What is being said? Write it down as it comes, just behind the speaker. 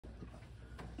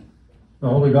The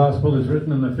Holy Gospel is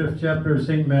written in the 5th chapter of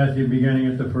St. Matthew, beginning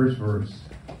at the 1st verse.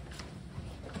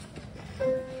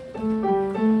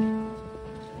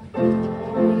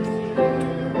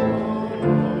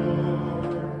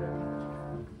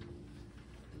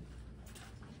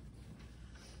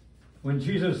 When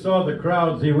Jesus saw the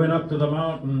crowds, he went up to the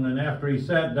mountain, and after he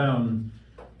sat down,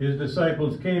 his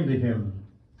disciples came to him.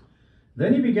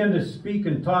 Then he began to speak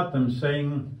and taught them,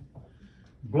 saying,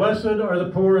 "Blessed are the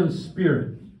poor in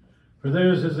spirit, for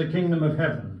theirs is the kingdom of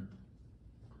heaven.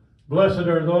 Blessed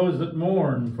are those that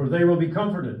mourn, for they will be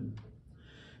comforted.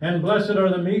 And blessed are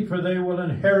the meek, for they will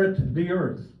inherit the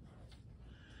earth.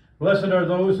 Blessed are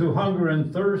those who hunger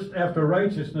and thirst after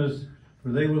righteousness, for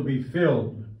they will be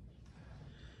filled.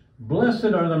 Blessed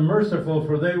are the merciful,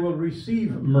 for they will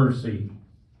receive mercy.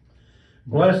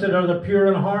 Blessed are the pure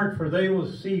in heart, for they will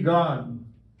see God.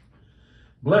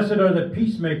 Blessed are the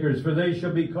peacemakers, for they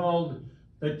shall be called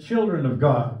the children of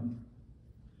God.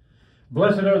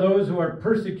 Blessed are those who are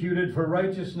persecuted for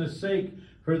righteousness' sake,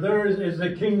 for theirs is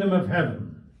the kingdom of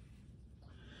heaven.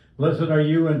 Blessed are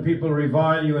you when people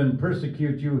revile you and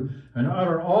persecute you and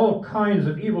utter all kinds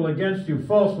of evil against you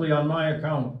falsely on my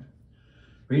account.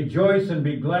 Rejoice and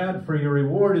be glad, for your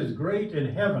reward is great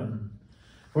in heaven.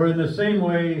 For in the same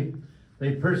way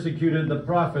they persecuted the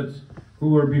prophets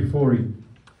who were before you."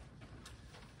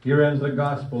 Here ends the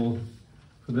gospel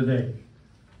for the day.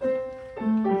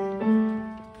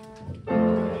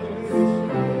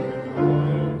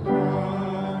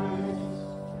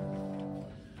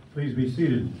 Please be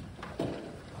seated.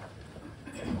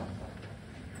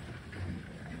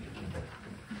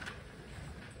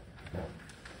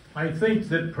 I think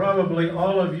that probably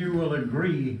all of you will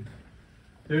agree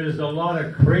there's a lot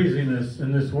of craziness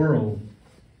in this world.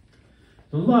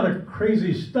 There's a lot of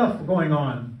crazy stuff going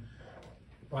on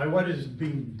by what is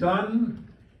being done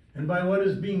and by what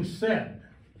is being said.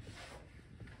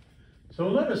 So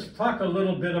let us talk a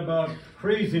little bit about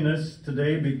craziness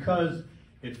today, because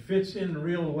it fits in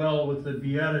real well with the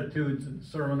Beatitudes and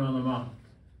Sermon on the Mount.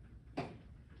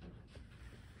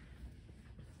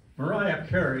 Mariah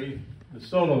Carey, the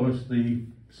soloist, the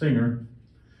singer,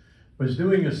 was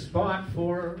doing a spot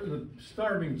for the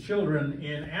starving children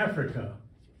in Africa.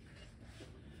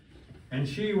 And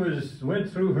she went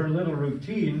through her little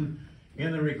routine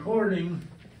in the recording,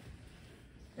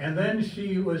 and then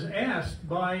she was asked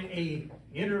by an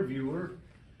interviewer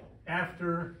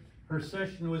after her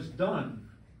session was done.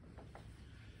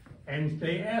 And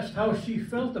they asked how she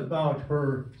felt about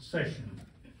her session.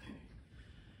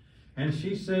 And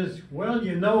she says, "Well,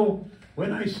 you know,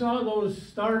 when I saw those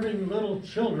starving little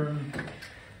children,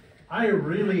 I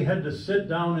really had to sit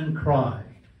down and cry."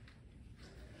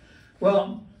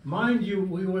 Well, mind you,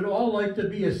 we would all like to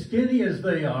be as skinny as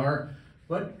they are,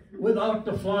 but without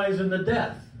the flies and the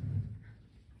death.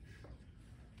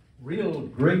 Real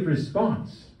great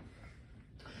response.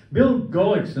 Bill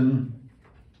Gullickson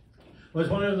was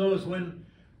one of those when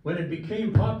it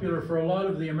became popular for a lot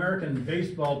of the American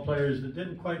baseball players that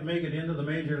didn't quite make it into the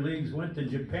major leagues, went to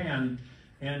Japan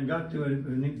and got to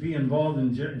be involved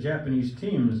in Japanese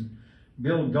teams.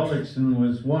 Bill Gullickson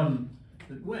was one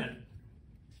that went.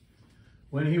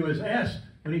 When he was asked,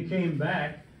 when he came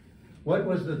back, what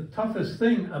was the toughest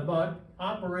thing about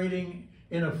operating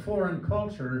in a foreign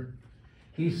culture,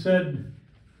 he said,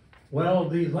 "Well,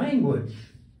 the language."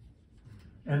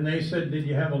 And they said, "Did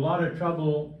you have a lot of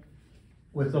trouble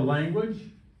with the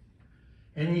language?"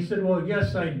 And he said, "Well,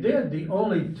 yes, I did. The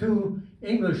only two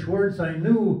English words I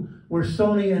knew were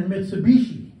Sony and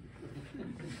Mitsubishi."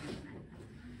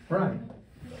 Right.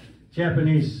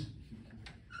 Japanese,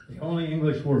 the only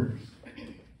English words.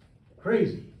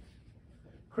 Crazy.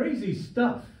 Crazy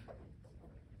stuff.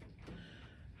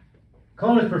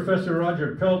 College professor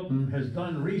Roger Pelton has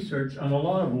done research on a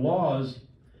lot of laws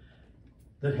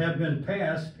that have been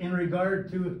passed in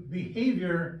regard to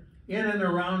behavior in and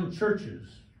around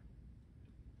churches.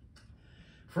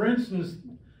 For instance,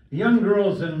 young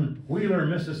girls in Wheeler,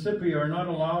 Mississippi are not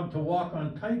allowed to walk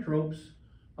on tightropes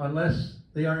unless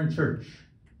they are in church.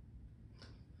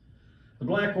 The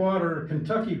Blackwater,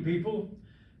 Kentucky people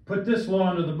put this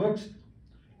law into the books: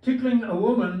 tickling a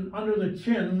woman under the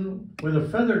chin with a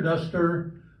feather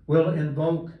duster will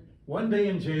invoke 1 day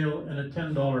in jail and a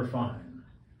 $10 fine.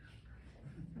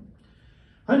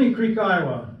 Honey Creek,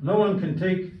 Iowa, no one can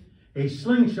take a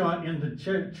slingshot into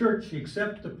church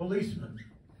except the policeman.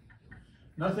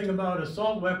 Nothing about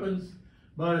assault weapons,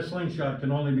 but a slingshot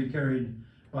can only be carried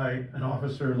by an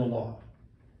officer of the law.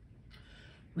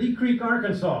 Lee Creek,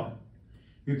 Arkansas,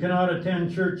 you cannot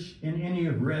attend church in any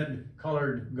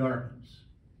red-colored garments.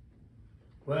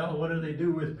 Well, what do they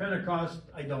do with Pentecost?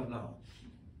 I don't know.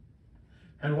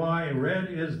 And why red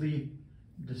is the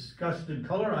disgusted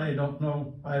color, I don't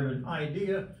know. I have an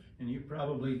idea, and you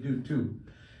probably do too.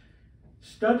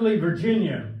 Studley,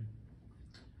 Virginia.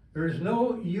 There is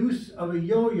no use of a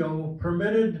yo-yo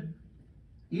permitted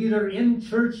either in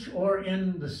church or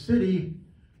in the city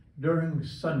during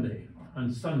Sunday,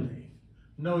 on Sunday.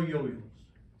 No yo-yos.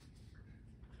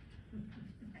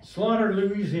 Slaughter,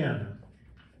 Louisiana.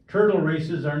 Turtle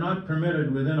races are not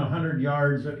permitted within 100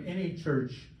 yards of any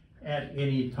church at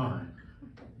any time.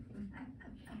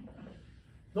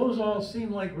 Those all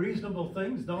seem like reasonable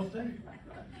things, don't they?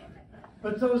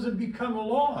 But those have become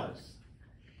laws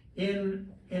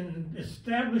in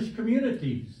established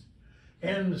communities.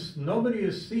 And nobody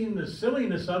has seen the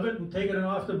silliness of it and taken it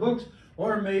off the books,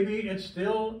 or maybe it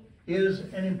still is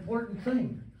an important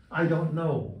thing. I don't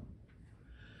know.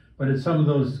 But it's some of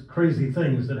those crazy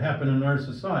things that happen in our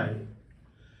society.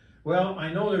 Well,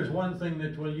 I know there's one thing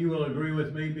that you will agree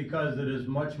with me, because it is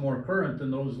much more current than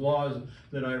those laws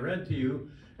that I read to you,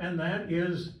 and that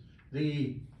is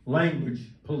the language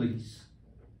police.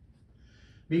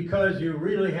 Because you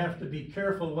really have to be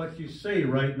careful what you say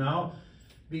right now,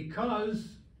 because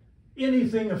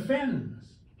anything offends.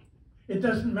 It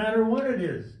doesn't matter what it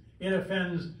is. It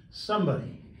offends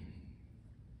somebody.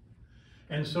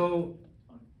 And so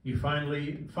you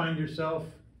finally find yourself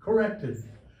corrected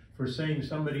for saying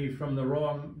somebody from the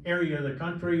wrong area of the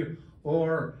country,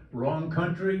 or wrong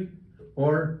country,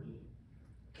 or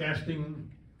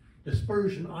casting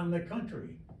dispersion on the country.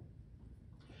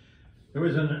 There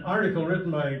was an article written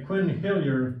by Quinn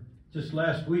Hillier just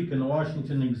last week in the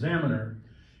Washington Examiner,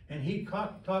 and he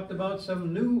talked about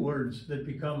some new words that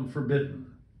become forbidden.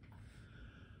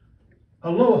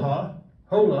 Aloha,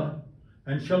 hola,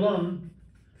 and shalom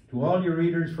to all your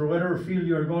readers for whatever field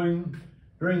you are going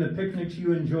during the picnics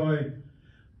you enjoy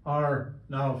are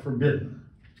now forbidden.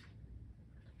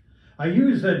 I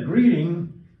use that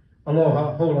greeting,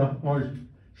 aloha, hola, or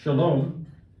shalom,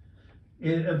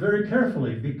 very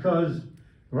carefully, because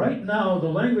right now the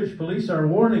language police are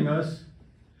warning us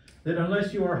that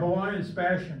unless you are Hawaiian,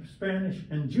 Spanish,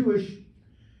 and Jewish,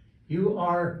 you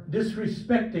are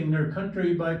disrespecting their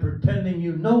country by pretending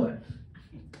you know it.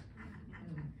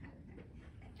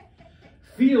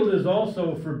 Field is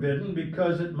also forbidden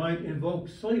because it might invoke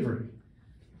slavery,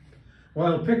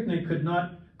 while picnic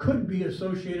could be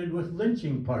associated with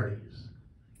lynching parties.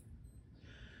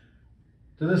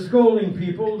 To the scolding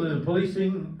people, the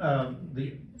policing,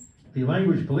 the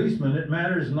language policeman, it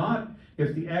matters not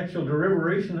if the actual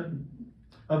derivation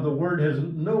of the word has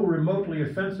no remotely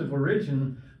offensive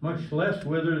origin, much less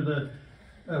whether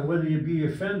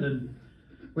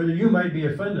you might be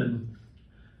offended.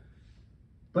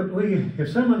 But if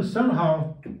someone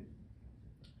somehow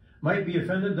might be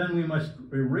offended, then we must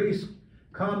erase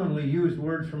commonly used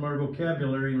words from our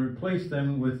vocabulary and replace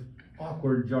them with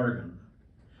awkward jargon.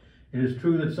 It is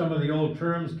true that some of the old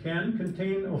terms can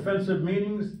contain offensive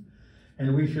meanings,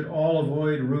 and we should all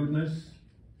avoid rudeness.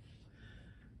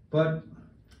 But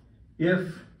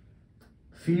if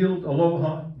field,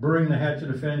 aloha, burying the hatchet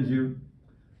offends you,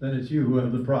 then it's you who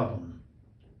have the problem.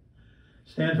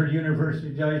 Stanford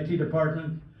University IT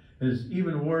department has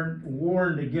even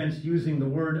warned against using the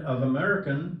word of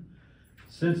American,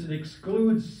 since it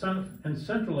excludes South and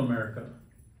Central America.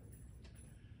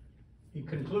 He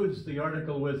concludes the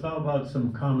article with, how about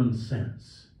some common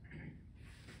sense?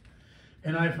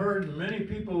 And I've heard many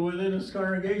people within this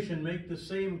congregation make the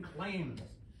same claims,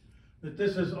 that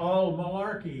this is all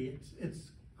malarkey.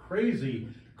 It's crazy,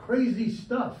 crazy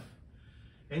stuff.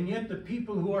 And yet the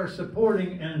people who are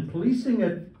supporting and policing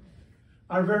it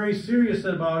are very serious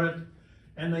about it,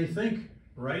 and they think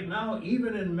right now,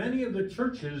 even in many of the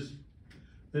churches,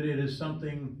 that it is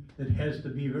something that has to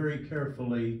be very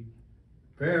carefully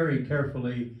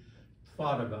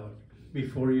thought about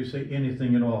before you say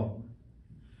anything at all.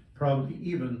 Probably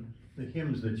even the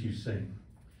hymns that you sing,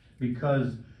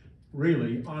 because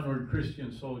really, Onward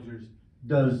Christian Soldiers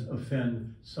does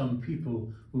offend some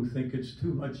people who think it's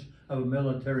too much of a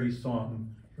military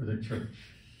song for the church.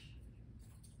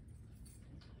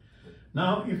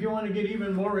 Now, if you want to get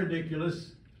even more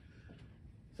ridiculous,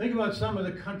 think about some of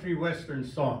the country western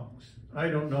songs. I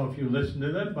don't know if you listen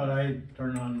to them, but I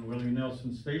turn on Willie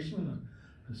Nelson's station,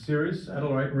 a Sirius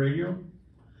satellite radio,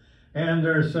 and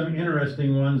there are some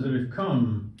interesting ones that have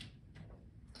come.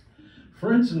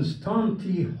 For instance, Tom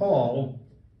T. Hall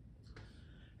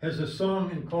has a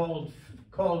song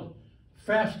called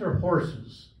Faster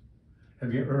Horses.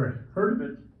 Have you ever heard of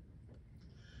it?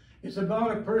 It's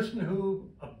about a person who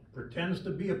pretends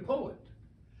to be a poet.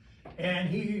 And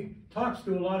he talks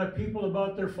to a lot of people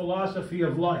about their philosophy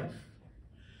of life.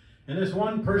 And this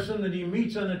one person that he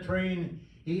meets on the train,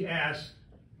 he asks,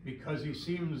 because he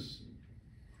seems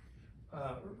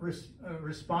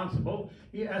responsible,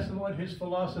 he asks him what his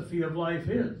philosophy of life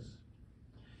is.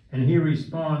 And he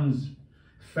responds,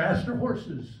 faster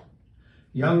horses,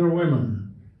 younger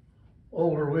women,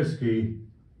 older whiskey,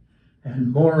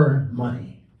 and more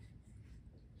money.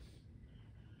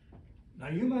 Now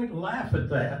you might laugh at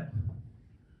that,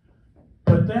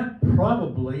 but that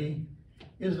probably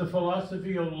is the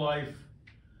philosophy of life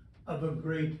of a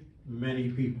great many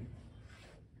people.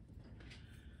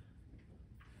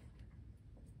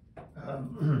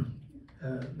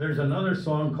 There's another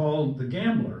song called The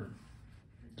Gambler.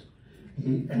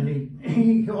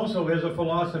 He also has a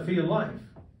philosophy of life.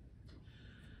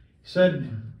 He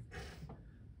said,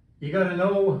 you got to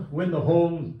know when to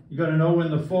hold, you got to know when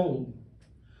to fold,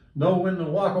 know when to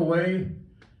walk away,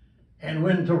 and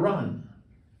when to run.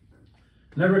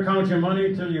 Never count your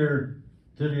money till you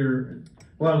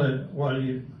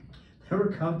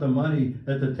never count the money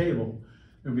at the table.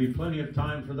 There'll be plenty of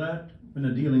time for that when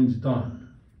the dealing's done.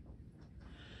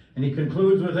 And he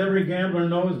concludes with, every gambler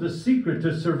knows the secret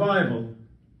to survival.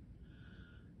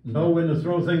 Know when to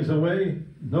throw things away,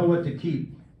 know what to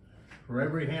keep. For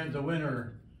every hand's a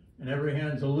winner and every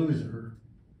hand's a loser.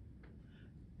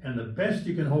 And the best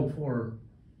you can hope for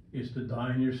is to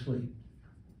die in your sleep.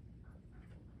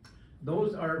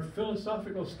 Those are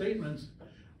philosophical statements,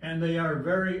 and they are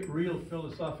very real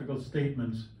philosophical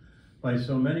statements by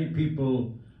so many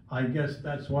people. I guess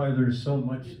that's why there's so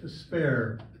much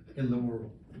despair in the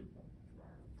world.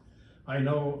 I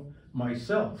know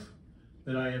myself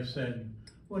that I have said,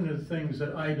 one of the things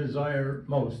that I desire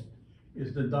most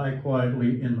is to die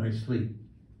quietly in my sleep.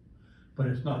 But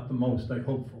it's not the most I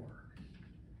hope for.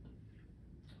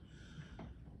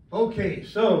 Okay,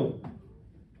 so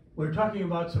we're talking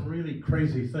about some really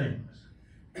crazy things.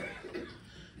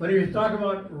 But if you talk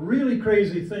about really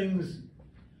crazy things,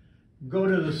 go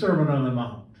to the Sermon on the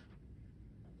Mount.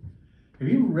 Have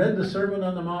you read the Sermon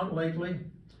on the Mount lately?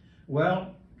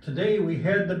 Well, today we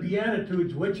had the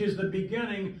Beatitudes, which is the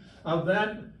beginning of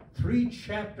that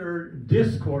 3-chapter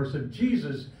discourse of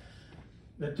Jesus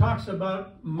that talks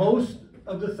about most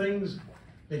of the things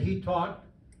that he taught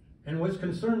and was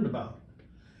concerned about.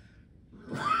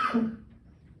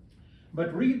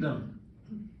 But read them.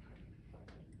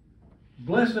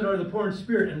 Blessed are the poor in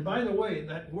spirit. And by the way,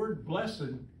 that word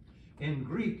blessed in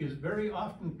Greek is very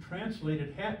often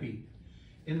translated happy.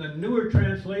 In the newer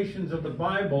translations of the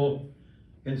Bible,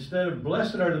 instead of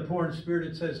blessed are the poor in spirit,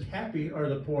 it says happy are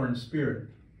the poor in spirit.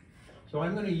 So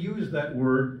I'm going to use that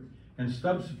word and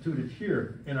substitute it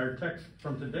here in our text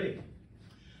from today.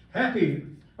 Happy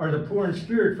are the poor in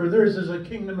spirit, for theirs is the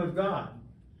kingdom of God.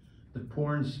 The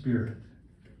poor in spirit.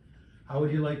 How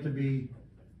would you like to be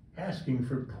asking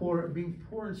for being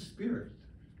poor in spirit?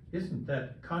 Isn't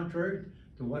that contrary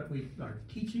to what we are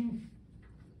teaching?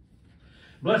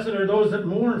 Blessed are those that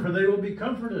mourn, for they will be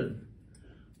comforted.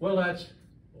 Well, that's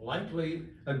likely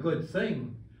a good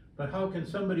thing, but how can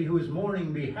somebody who is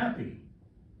mourning be happy?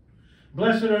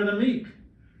 Blessed are the meek,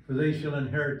 for they shall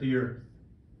inherit the earth.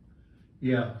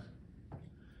 Yeah.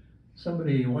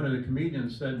 One of the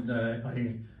comedians said,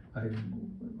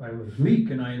 I was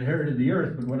meek and I inherited the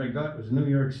earth, but what I got was New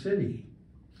York City.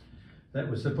 That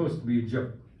was supposed to be a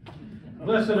joke.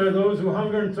 Blessed are those who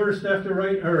hunger and thirst after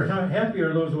happy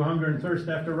are those who hunger and thirst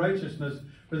after righteousness,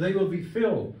 for they will be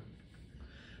filled.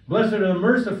 Blessed are the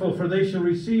merciful, for they shall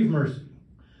receive mercy.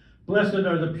 Blessed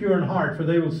are the pure in heart, for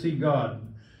they will see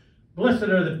God. Blessed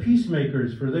are the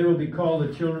peacemakers, for they will be called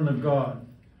the children of God.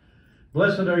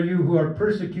 Blessed are you who are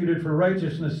persecuted for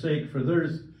righteousness' sake, for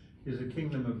theirs is the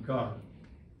kingdom of God.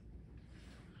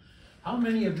 How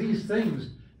many of these things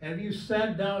have you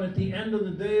sat down at the end of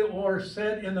the day or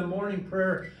said in the morning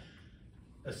prayer,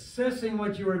 assessing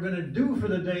what you are going to do for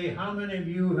the day? How many of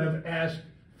you have asked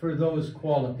for those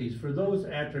qualities, for those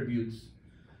attributes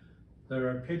that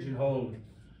are pigeonholed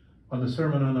on the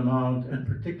Sermon on the Mount and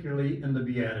particularly in the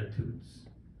Beatitudes?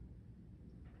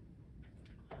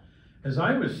 As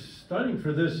I was studying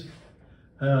for this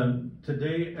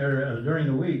today, or during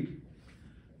the week,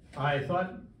 I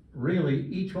thought really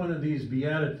each one of these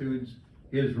Beatitudes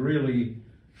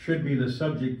should be the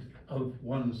subject of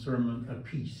one sermon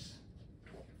apiece.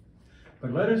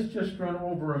 But let us just run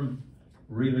over them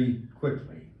really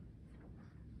quickly.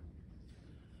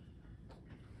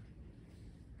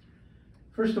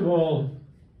 First of all,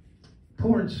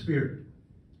 poor in spirit.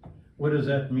 What does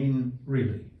that mean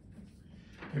really?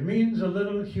 It means a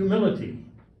little humility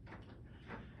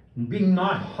and being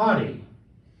not haughty.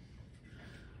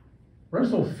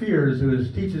 Russell Fears, who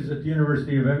teaches at the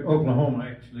University of Oklahoma,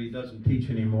 actually doesn't teach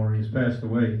anymore, he's passed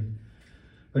away.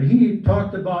 But he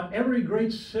talked about every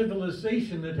great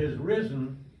civilization that has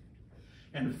risen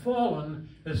and fallen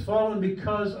has fallen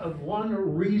because of one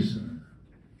reason.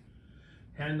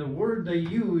 And the word they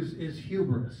use is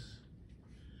hubris.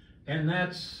 And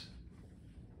that's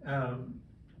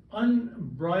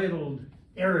unbridled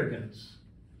arrogance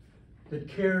that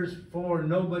cares for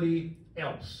nobody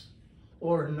else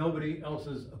or nobody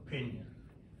else's opinion.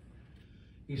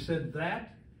 He said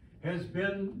that has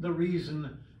been the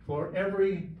reason for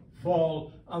every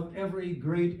fall of every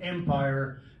great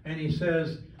empire, and he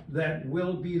says that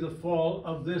will be the fall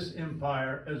of this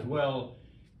empire as well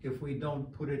if we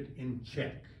don't put it in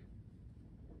check.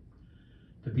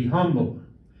 To be humble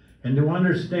and to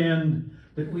understand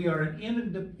that we are an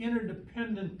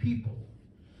interdependent people,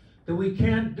 that we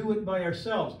can't do it by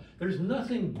ourselves. There's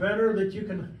nothing better that you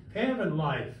can have in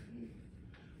life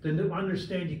than to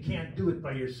understand you can't do it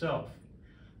by yourself,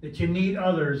 that you need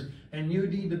others, and you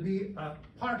need to be a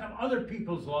part of other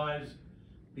people's lives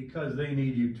because they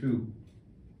need you too.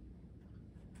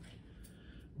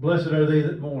 Blessed are they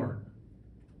that mourn.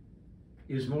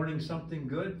 Is mourning something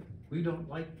good? We don't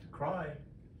like to cry.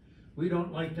 We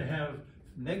don't like to have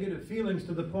negative feelings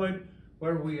to the point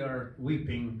where we are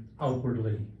weeping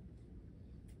outwardly.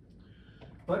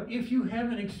 But if you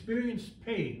haven't experienced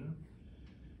pain,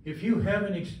 if you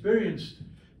haven't experienced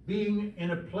being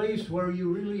in a place where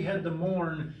you really had to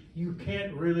mourn, you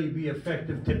can't really be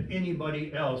effective to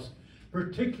anybody else,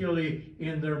 particularly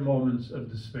in their moments of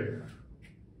despair.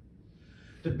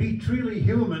 To be truly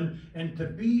human and to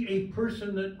be a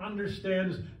person that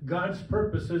understands God's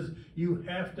purposes, you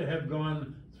have to have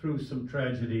gone through some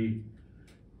tragedy,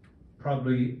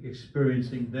 probably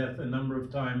experiencing death a number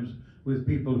of times with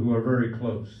people who are very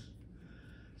close.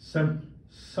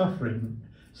 Suffering.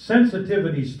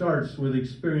 Sensitivity starts with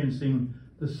experiencing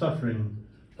the suffering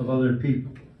of other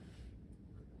people.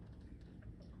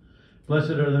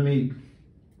 Blessed are the meek.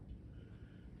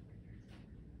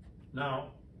 Now,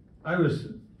 I was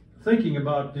thinking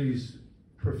about these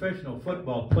professional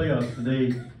football playoffs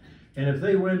today, and if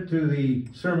they went to the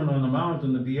Sermon on the Mount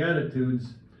and the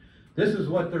Beatitudes, this is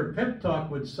what their pep talk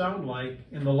would sound like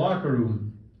in the locker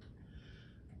room.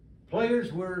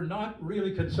 Players were not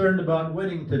really concerned about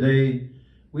winning today.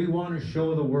 We want to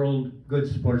show the world good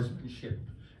sportsmanship,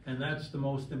 and that's the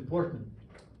most important.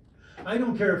 I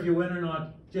don't care if you win or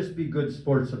not, just be good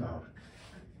sports about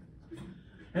it.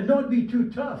 And don't be too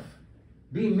tough.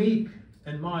 Be meek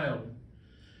and mild.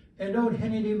 And don't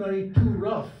hit anybody too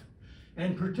rough.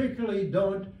 And particularly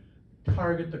don't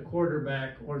target the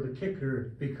quarterback or the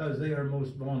kicker because they are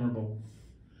most vulnerable.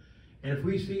 And if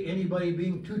we see anybody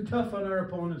being too tough on our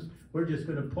opponents, we're just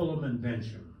going to pull them and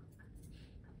bench them.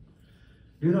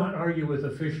 Do not argue with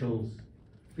officials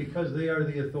because they are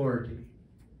the authority.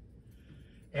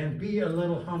 And be a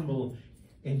little humble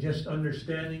in just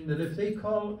understanding that if they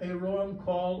call a wrong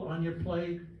call on your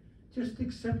play, just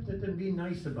accept it and be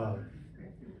nice about it.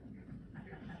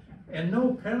 And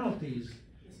no penalties.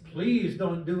 Please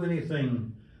don't do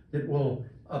anything that will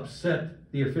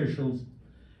upset the officials.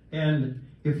 And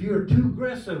if you're too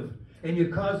aggressive and you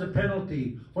cause a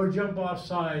penalty or jump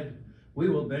offside, we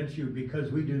will bench you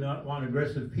because we do not want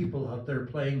aggressive people out there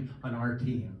playing on our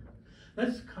team.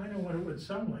 That's kind of what it would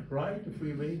sound like, right? If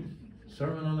we read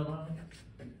Sermon on the Mount.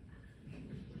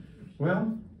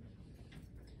 Well,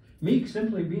 meek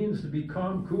simply means to be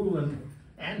calm, cool,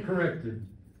 and corrected.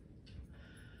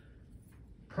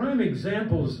 Prime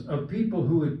examples of people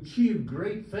who achieved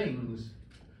great things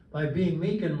by being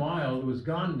meek and mild was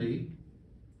Gandhi,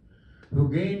 who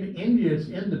gained India's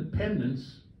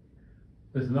independence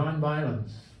with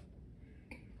nonviolence.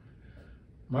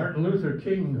 Martin Luther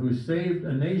King, who saved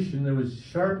a nation that was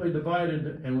sharply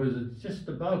divided and was just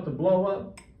about to blow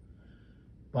up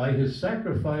by his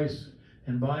sacrifice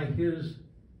and by his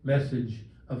message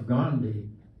of Gandhi,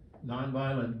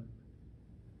 nonviolent.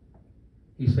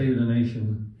 He saved a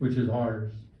nation, which is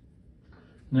ours.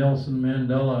 Nelson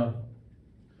Mandela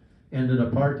ended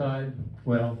apartheid.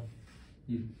 Well,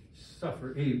 he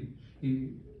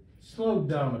slowed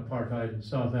down apartheid in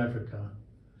South Africa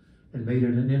and made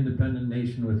it an independent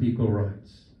nation with equal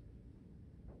rights.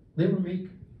 They were meek.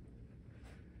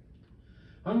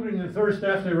 Hungering and thirst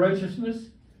after righteousness.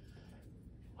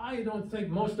 I don't think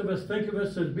most of us think of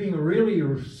us as being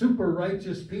really super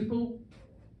righteous people.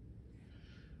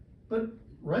 But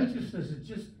righteousness is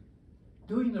just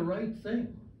doing the right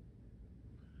thing.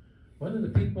 One of the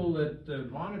people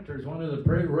that monitors one of the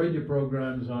radio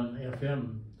programs on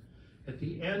FM, at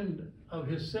the end of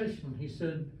his session, he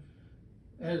said,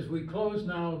 as we close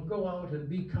now, go out and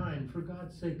be kind. For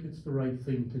God's sake, it's the right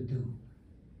thing to do.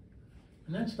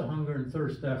 And that's the hunger and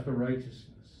thirst after righteousness.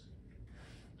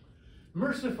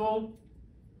 Merciful,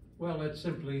 well, that's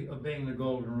simply obeying the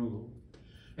golden rule.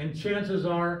 And chances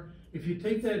are, if you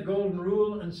take that golden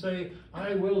rule and say,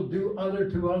 I will do to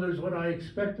others what I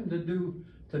expect them to do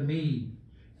to me,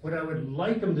 what I would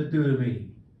like them to do to me,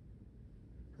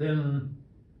 then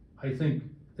I think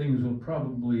things will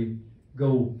probably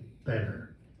go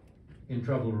better in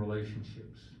troubled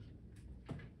relationships.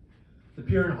 The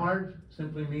pure in heart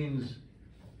simply means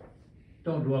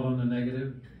don't dwell on the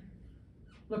negative.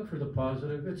 Look for the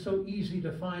positive. It's so easy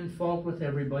to find fault with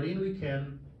everybody, and we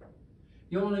can.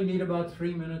 You only need about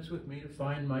 3 minutes with me to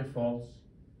find my faults,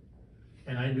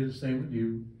 and I do the same with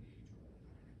you.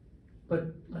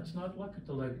 But let's not look at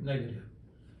the negative.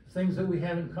 The things that we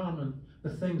have in common, the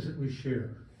things that we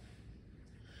share.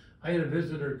 I had a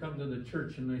visitor come to the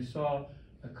church, and they saw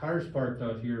the cars parked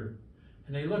out here,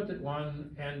 and they looked at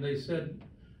one, and they said,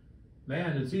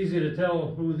 man, it's easy to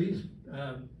tell who these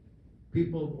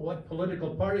people, what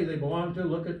political party they belong to.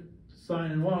 Look at the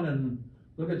sign in one and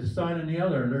look at the sign in the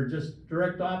other. They're just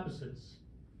direct opposites.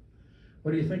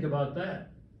 What do you think about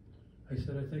that? I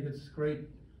said, I think it's great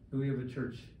that we have a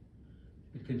church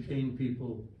that contains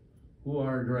people who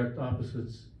are direct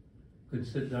opposites, could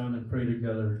sit down and pray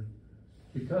together,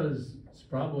 because it's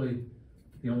probably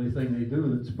the only thing they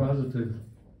do that's positive.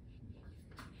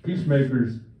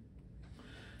 Peacemakers.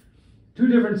 Two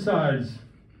different sides.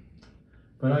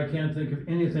 But I can't think of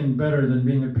anything better than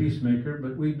being a peacemaker,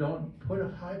 but we don't put a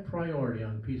high priority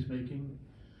on peacemaking.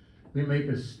 We make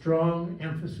a strong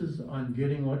emphasis on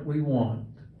getting what we want,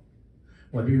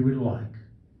 what we would like.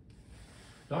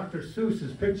 Dr. Seuss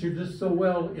has pictured this so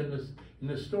well in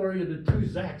the story of the two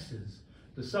Zaxes,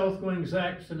 the south-going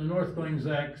Zax and the north-going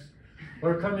Zax, who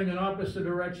are coming in opposite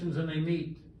directions, and they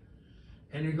meet.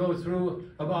 And you go through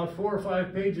about 4 or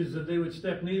 5 pages that they would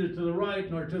step neither to the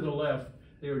right nor to the left.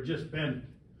 They were just bent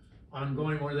on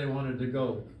going where they wanted to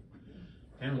go.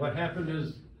 And what happened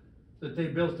is that they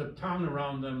built a town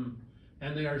around them,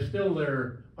 and they are still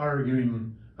there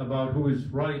arguing about who is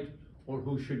right or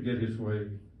who should get his way.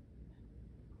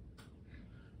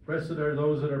 Blessed are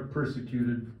those that are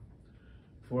persecuted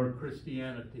for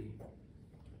Christianity.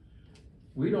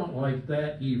 We don't like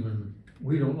that even.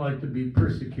 We don't like to be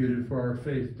persecuted for our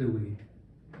faith, do we?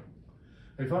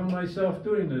 I found myself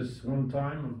doing this one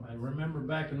time. I remember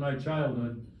back in my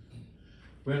childhood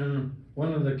when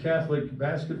one of the Catholic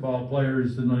basketball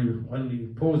players on the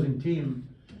opposing team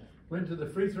went to the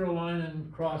free throw line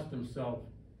and crossed himself.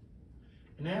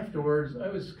 And afterwards, I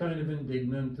was kind of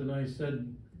indignant, and I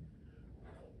said,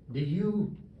 do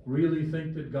you really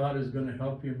think that God is going to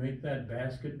help you make that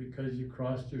basket because you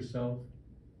crossed yourself?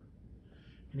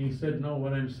 And he said, no,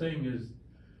 what I'm saying is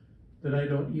that I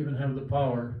don't even have the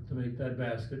power to make that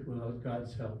basket without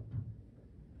God's help.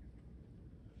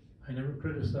 I never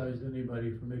criticized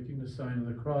anybody for making the sign of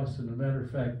the cross. And as a matter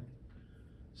of fact,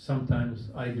 sometimes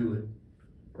I do it,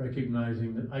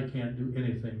 recognizing that I can't do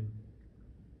anything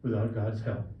without God's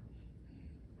help.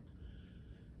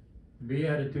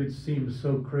 Beatitudes seem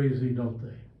so crazy, don't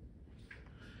they?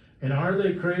 And are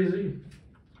they crazy?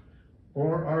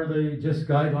 Or are they just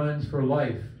guidelines for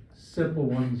life? Simple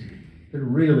ones that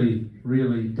really,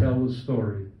 really tell the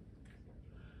story.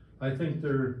 I think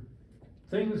they're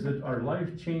things that are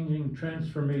life-changing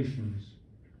transformations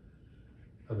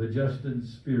of adjusted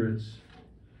spirits,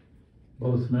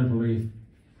 both mentally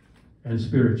and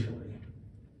spiritually.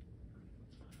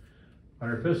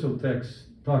 Our epistle text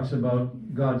talks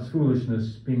about God's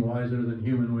foolishness being wiser than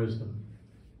human wisdom.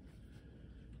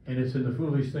 And it's in the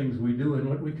foolish things we do and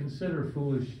what we consider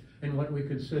foolish and what we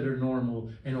consider normal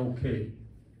and okay.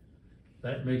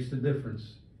 That makes the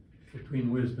difference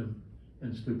between wisdom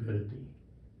and stupidity.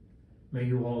 May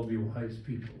you all be wise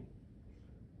people.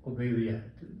 Obey the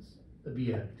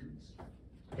Beatitudes.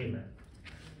 Amen.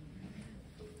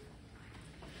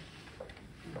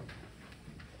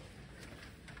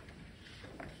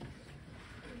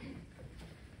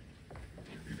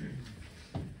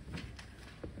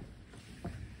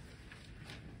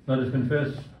 Let us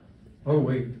confess. Oh,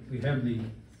 wait, we have the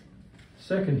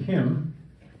second hymn.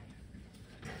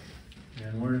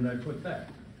 And where did I put that?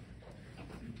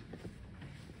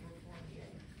 448.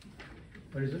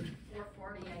 What is it?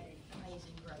 448,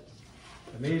 Amazing Grace.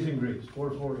 Amazing Grace,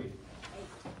 440.